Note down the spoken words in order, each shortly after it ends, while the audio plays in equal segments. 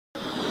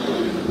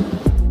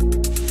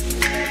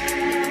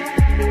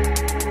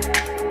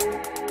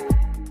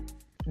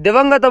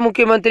దివంగత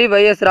ముఖ్యమంత్రి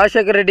వైఎస్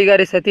రాజశేఖర రెడ్డి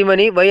గారి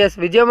సతీమణి వైఎస్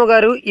విజయమ్మ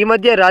గారు ఈ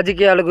మధ్య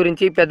రాజకీయాల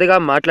గురించి పెద్దగా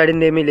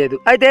మాట్లాడిందేమీ లేదు.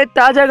 అయితే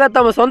తాజాగా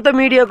తమ సొంత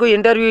మీడియాకు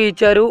ఇంటర్వ్యూ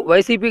ఇచ్చారు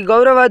వైసీపీ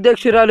గౌరవ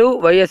అధ్యక్షురాలు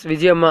వైఎస్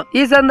విజయమ్మ.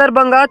 ఈ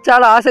సందర్భంగా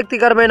చాలా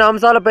ఆసక్తికరమైన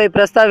అంశాలపై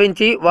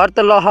ప్రస్తావించి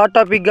వార్తల్లో హాట్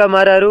టాపిక్ గా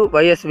మారారు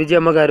వైఎస్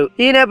విజయమ్మ గారు.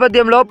 ఈ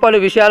నేపథ్యంలో పలు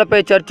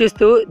విషయాలపై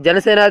చర్చిస్తూ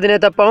జనసేన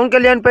అధినేత పవన్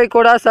కళ్యాణ్ పై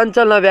కూడా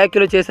సంచలన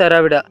వ్యాఖ్యలు చేశారు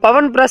ఆవిడ.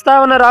 పవన్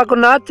ప్రస్తావన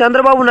రాకున్నా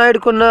చంద్రబాబు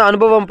నాయుడుకున్న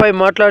అనుభవంపై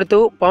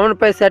మాట్లాడుతూ పవన్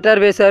పై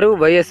సెటర్ వేశారు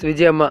వైఎస్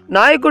విజయమ్మ.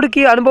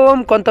 నాయకుడికి అనుభవం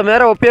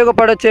కొంతమేర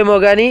ఉపయోగపడొచ్చేమో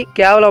గాని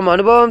కేవలం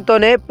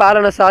అనుభవంతోనే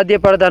పాలన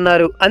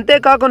సాధ్యపడదన్నారు.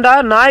 అంతేకాకుండా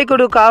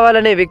నాయకుడు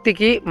కావాలనే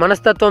వ్యక్తికి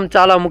మనస్తత్వం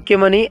చాలా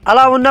ముఖ్యమని,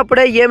 అలా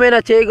ఉన్నప్పుడే ఏమైనా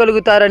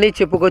చేయగలుగుతారని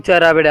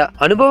చెప్పుకొచ్చారు ఆవిడ.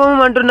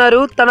 అనుభవం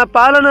అంటున్నారు. తన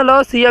పాలనలో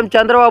సీఎం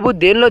చంద్రబాబు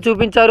దేనిలో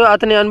చూపించారు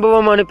అతని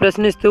అనుభవం అని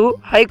ప్రశ్నిస్తూ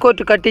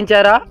హైకోర్టు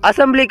కట్టించారా,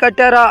 అసెంబ్లీ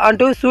కట్టారా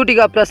అంటూ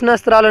సూటిగా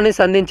ప్రశ్నాస్త్రాలని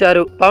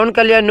సంధించారు. పవన్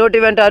కళ్యాణ్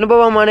నోటి వెంట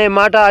అనుభవం అనే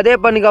మాట అదే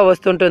పనిగా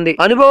వస్తుంటుంది.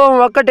 అనుభవం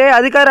ఒక్కటే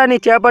అధికారాన్ని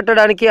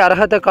చేపట్టడానికి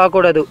అర్హత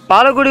కాకూడదు.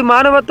 పాలకుడి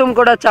మానవత్వం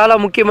కూడా చాలా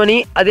ముఖ్యమని,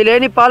 అది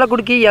లేని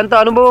పాలకుడికి ఎంత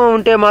అనుభవం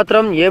ఉంటే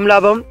మాత్రం ఏం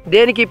లాభం,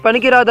 దేనికి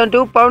పనికిరాదంటూ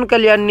పవన్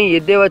కళ్యాణ్ ని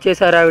ఎద్దేవా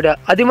చేశారు ఆవిడ.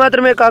 అది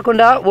మాత్రమే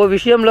కాకుండా ఓ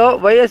విషయంలో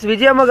వైఎస్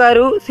విజయమ్మ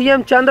గారు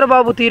సీఎం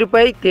చంద్రబాబు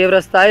తీరుపై తీవ్ర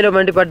స్థాయిలో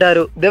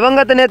మండిపడ్డారు.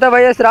 దివంగత నేత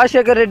వైఎస్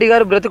రాజశేఖర రెడ్డి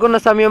గారు బ్రతుకున్న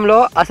సమయంలో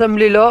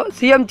అసెంబ్లీలో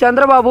సీఎం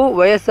చంద్రబాబు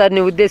వైఎస్ఆర్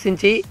ని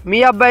ఉద్దేశించి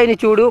మీ అబ్బాయిని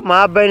చూడు, మా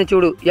అబ్బాయిని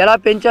చూడు, ఎలా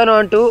పెంచాను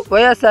అంటూ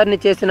వైఎస్ఆర్ ని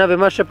చేసిన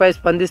విమర్శపై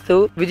స్పందిస్తూ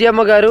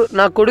విజయమ్మ గారు,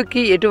 నా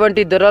కొడుక్కి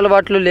ఎటువంటి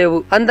దురలవాట్లు లేవు,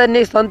 అందరినీ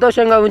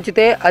సంతోషంగా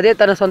ఉంచితే అదే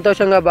తన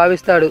సంతోషంగా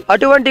భావిస్తాడు,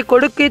 అటువంటి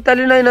కొడుక్కి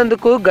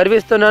తల్లినైనందుకు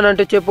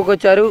గర్విస్తున్నానంటూ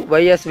చెప్పుకొచ్చారు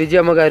వైఎస్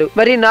విజయమ్మ గారు.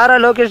 మరి నారా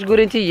లోకేష్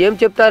గురించి ఏం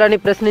చెప్తారని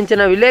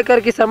ప్రశ్నించిన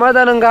విలేకరికి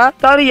సమాధానంగా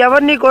తాను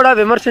ఎవరిని కూడా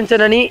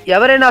విమర్శించనని,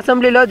 ఎవరైనా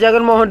అసెంబ్లీలో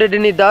జగన్మోహన్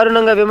రెడ్డిని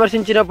దారుణంగా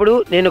విమర్శించినప్పుడు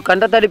నేను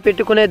కంటతడి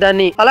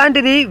పెట్టుకునేదాన్ని,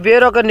 అలాంటిది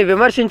వేరొకరిని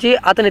విమర్శించి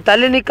అతని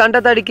తల్లిని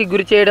కంటతడికి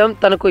గురి చేయడం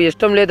తనకు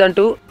ఇష్టం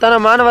లేదంటూ తన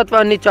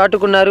మానవత్వాన్ని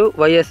చాటుకున్నారు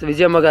వైఎస్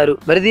విజయమ్మ గారు.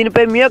 మరి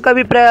దీనిపై మీ యొక్క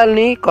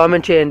అభిప్రాయాలని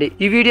కామెంట్ చేయండి.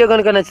 ఈ వీడియో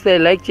కనుక నచ్చితే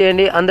లైక్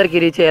చేయండి, అందరికి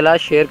రీచ్ అయ్యేలా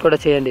షేర్ కూడా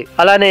చేయండి.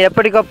 అలానే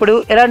ఎప్పటికప్పుడు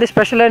ఎలాంటి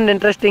special and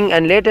interesting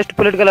and latest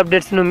political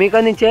updates ను మీకు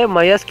అందించే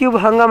మా YSRCP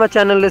హంగామా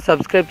ఛానల్ ని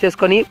సబ్స్క్రైబ్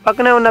చేసుకుని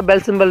పక్కనే ఉన్న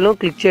బెల్ సింబల్ ను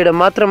క్లిక్ చేయడం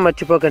మాత్రం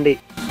మర్చిపోకండి.